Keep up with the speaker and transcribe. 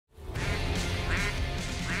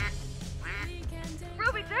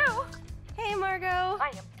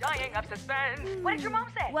building up suspense. What did your mom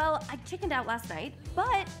say? Well, I chickened out last night,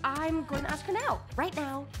 but I'm going to ask her now. Right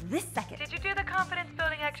now, this second. Did you do the confidence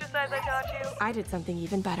building exercise I taught you? I did something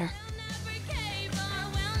even better.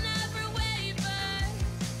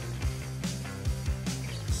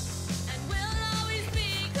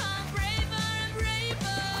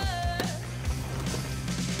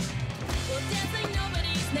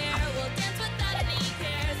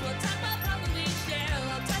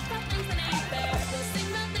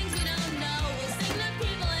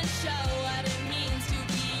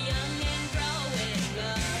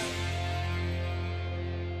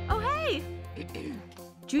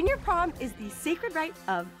 Junior prom is the sacred right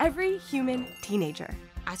of every human teenager.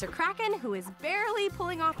 As a Kraken who is barely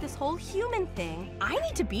pulling off this whole human thing, I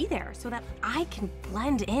need to be there so that I can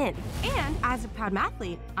blend in. And as a proud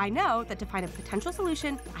mathlete, I know that to find a potential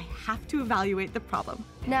solution, I have to evaluate the problem.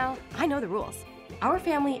 Now, I know the rules. Our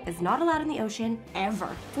family is not allowed in the ocean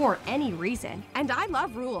ever for any reason. And I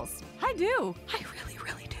love rules. I do. I really,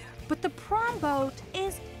 really do. But the prom boat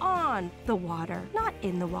is on the water, not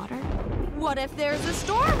in the water. What if there's a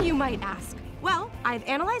storm, you might ask? Well, I've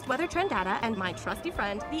analyzed weather trend data, and my trusty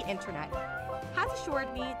friend, the internet, has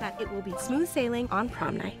assured me that it will be smooth sailing on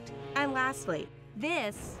prom night. And lastly,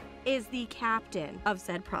 this is the captain of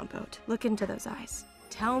said prom boat. Look into those eyes.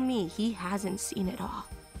 Tell me he hasn't seen it all.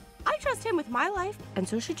 I trust him with my life, and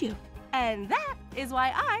so should you. And that is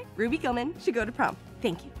why I, Ruby Gillman, should go to prom.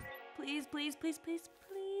 Thank you. Please, please, please, please, please.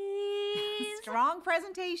 Strong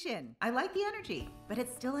presentation. I like the energy, but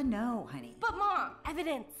it's still a no, honey. But Mom,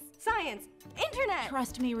 evidence, science, internet.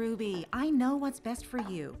 Trust me, Ruby. I know what's best for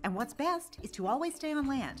you. And what's best is to always stay on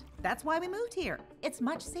land. That's why we moved here. It's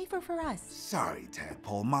much safer for us. Sorry,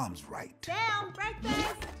 Tadpole. Mom's right. Down,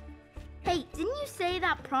 breakfast! Hey, didn't you say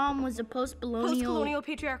that prom was a post-colonial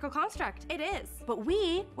patriarchal construct? It is. But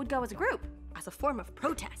we would go as a group, as a form of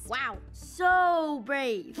protest. Wow, so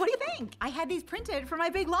brave. What do you think? I had these printed for my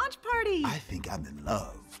big launch party. I think I'm in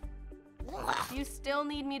love. You still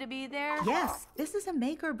need me to be there? Yes, this is a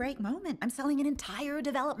make or break moment. I'm selling an entire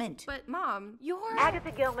development. But Mom, you're...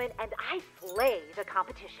 Agatha Gilman, and I slay the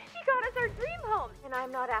competition. She got us our dream home, and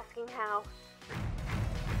I'm not asking how.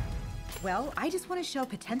 Well, I just want to show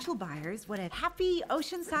potential buyers what a happy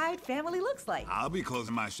oceanside family looks like. I'll be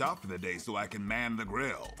closing my shop for the day so I can man the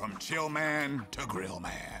grill. From chill man to grill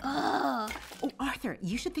man. Oh, Arthur,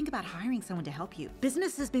 you should think about hiring someone to help you.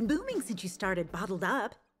 Business has been booming since you started Bottled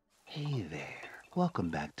Up. Hey there.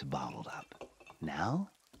 Welcome back to Bottled Up.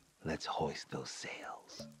 Now, let's hoist those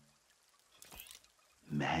sails.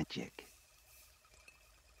 Magic.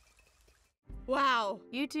 Wow,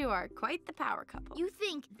 you two are quite the power couple. You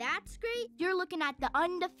think that's great? You're looking at the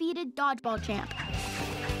undefeated dodgeball champ.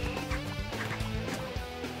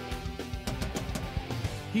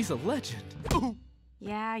 He's a legend.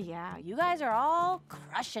 Yeah, you guys are all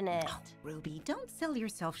crushing it. Oh, Ruby, don't sell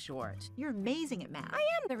yourself short. You're amazing at math. I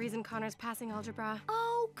am the reason Connor's passing algebra.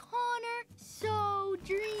 Oh, Connor, so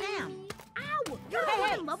dreamy. Sam. Ow! You're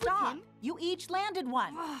Hey, in love stop. with him. You each landed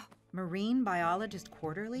one. Marine Biologist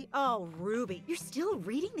Quarterly? Oh, Ruby, you're still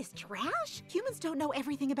reading this trash? Humans don't know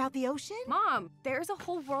everything about the ocean? Mom, there's a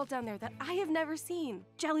whole world down there that I have never seen.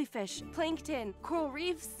 Jellyfish, plankton, coral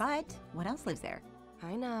reefs. But what else lives there?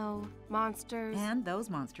 I know. Monsters. And those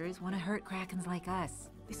monsters want to hurt Krakens like us.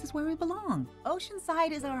 This is where we belong.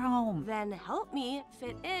 Oceanside is our home. Then help me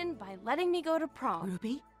fit in by letting me go to prom.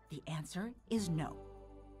 Ruby, the answer is no.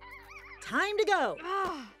 Time to go.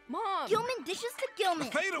 Mom. Gilman dishes to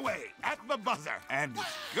Gilman. Fade away at the buzzer. And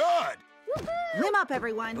good. Limb up,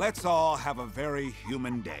 everyone. Let's all have a very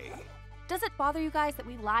human day. Does it bother you guys that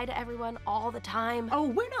we lie to everyone all the time? Oh,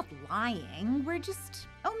 we're not lying. We're just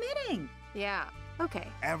omitting. Yeah, okay.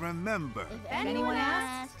 And remember, If anyone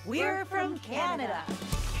asks, we're from Canada.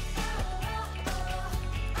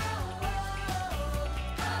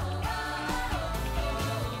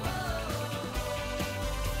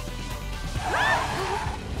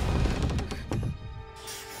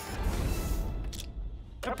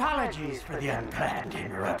 Apologies for the unplanned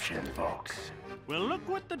interruption, folks. Well, look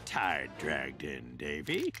what the tide dragged in,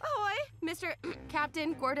 Davy. Ahoy, Mr.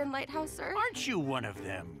 Captain Gordon Lighthouse, sir. Aren't you one of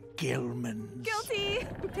them Gilmans? Guilty.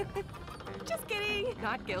 Just kidding.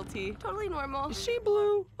 Not guilty. Totally normal. Is she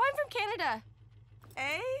blue? I'm from Canada.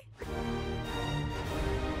 Eh?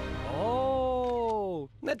 Oh,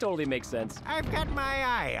 that totally makes sense. I've got my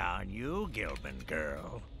eye on you, Gilman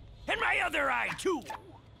girl. And my other eye, too.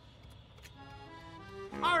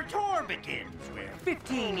 Our tour begins with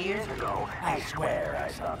 15 years ago, I swear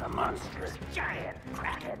I saw the monstrous giant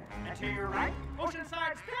Kraken. And to your right,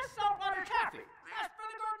 Oceanside's best saltwater taffy. Just for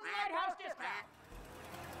the Gordon Lighthouse Dispatch.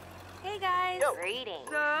 Hey guys. Yo. Greetings.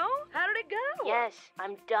 So, how did it go? Yes,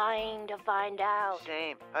 I'm dying to find out.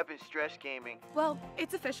 Same. I've been stress gaming. Well,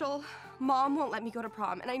 it's official. Mom won't let me go to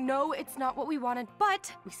prom, and I know it's not what we wanted,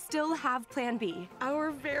 but we still have Plan B.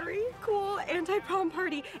 Our very cool anti-prom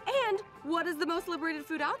party. And what is the most liberated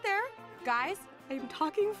food out there? Guys, I'm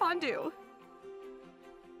talking fondue.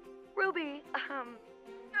 Ruby,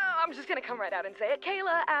 I'm just gonna come right out and say it.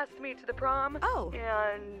 Kayla asked me to the prom. Oh.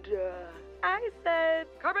 And, I said,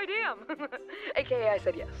 carpe diem. AKA, I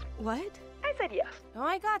said yes. What? I said yes. Oh,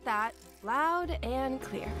 I got that. Loud and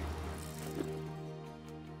clear.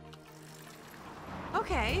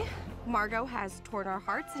 Okay, Margot has torn our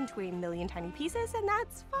hearts into a million tiny pieces, and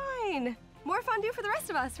that's fine. More fondue for the rest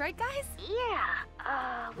of us, right, guys?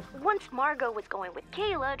 Yeah. Once Margot was going with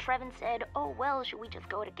Kayla, Trevin said, oh, well, should we just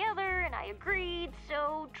go together? And I agreed,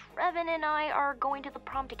 so Trevin and I are going to the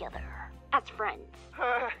prom together. As friends.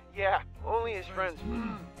 Yeah, only as friends.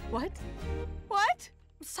 What? What?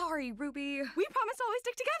 Sorry, Ruby. We promised to always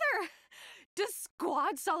stick together. Does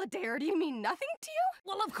squad solidarity mean nothing to you?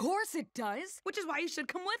 Well, of course it does, which is why you should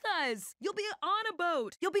come with us. You'll be on a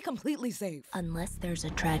boat. You'll be completely safe. Unless there's a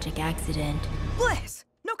tragic accident. Bliss!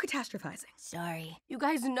 No catastrophizing. Sorry. You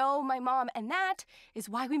guys know my mom, and that is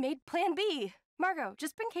why we made Plan B. Margot,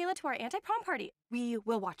 just bring Kayla to our anti-prom party. We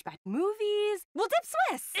will watch bad movies. We'll dip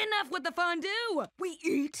Swiss. Enough with the fondue. We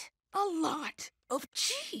eat a lot of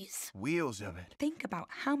cheese. Wheels of it. Think about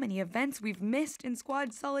how many events we've missed in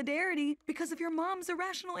squad solidarity because of your mom's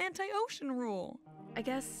irrational anti-ocean rule. I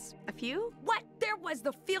guess a few? What? There was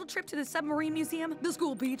the field trip to the submarine museum, the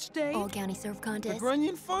school beach day, All county surf The contest.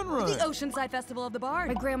 Grunion Fun Run. the Oceanside Festival of the Bard,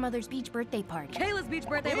 My grandmother's beach birthday party. Kayla's beach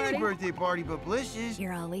birthday Any party. birthday party but Bliss's.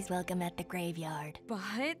 You're always welcome at the graveyard. But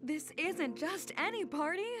this isn't just any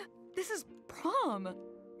party. This is prom.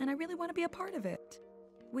 And I really want to be a part of it.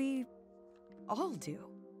 We all do.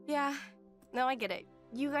 Yeah, no, I get it.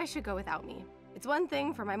 You guys should go without me. It's one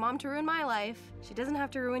thing for my mom to ruin my life. She doesn't have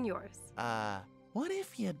to ruin yours. What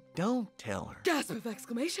if you don't tell her? Gasp of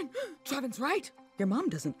exclamation. Trevin's right. Your mom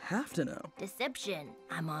doesn't have to know. Deception.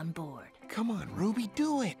 I'm on board. Come on, Ruby,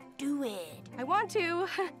 do it. Do it. I want to,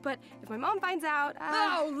 but if my mom finds out,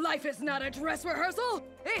 Oh, life is not a dress rehearsal.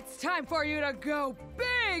 It's time for you to go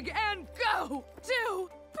big and go to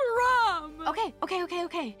prom.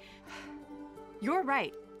 Okay. You're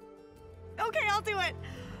right. Okay, I'll do it.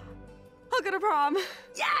 I'll go to prom.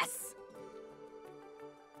 Yes!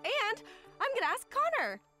 And I'm gonna ask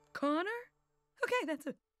Connor. Connor? Okay, that's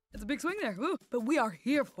a big swing there. Ooh, but we are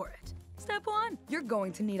here for it. Step one, you're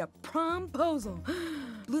going to need a promposal.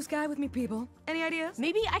 Blue sky with me, people. Any ideas?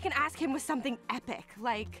 Maybe I can ask him with something epic,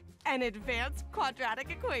 like an advanced quadratic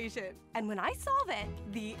equation. And when I solve it,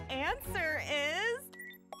 the answer is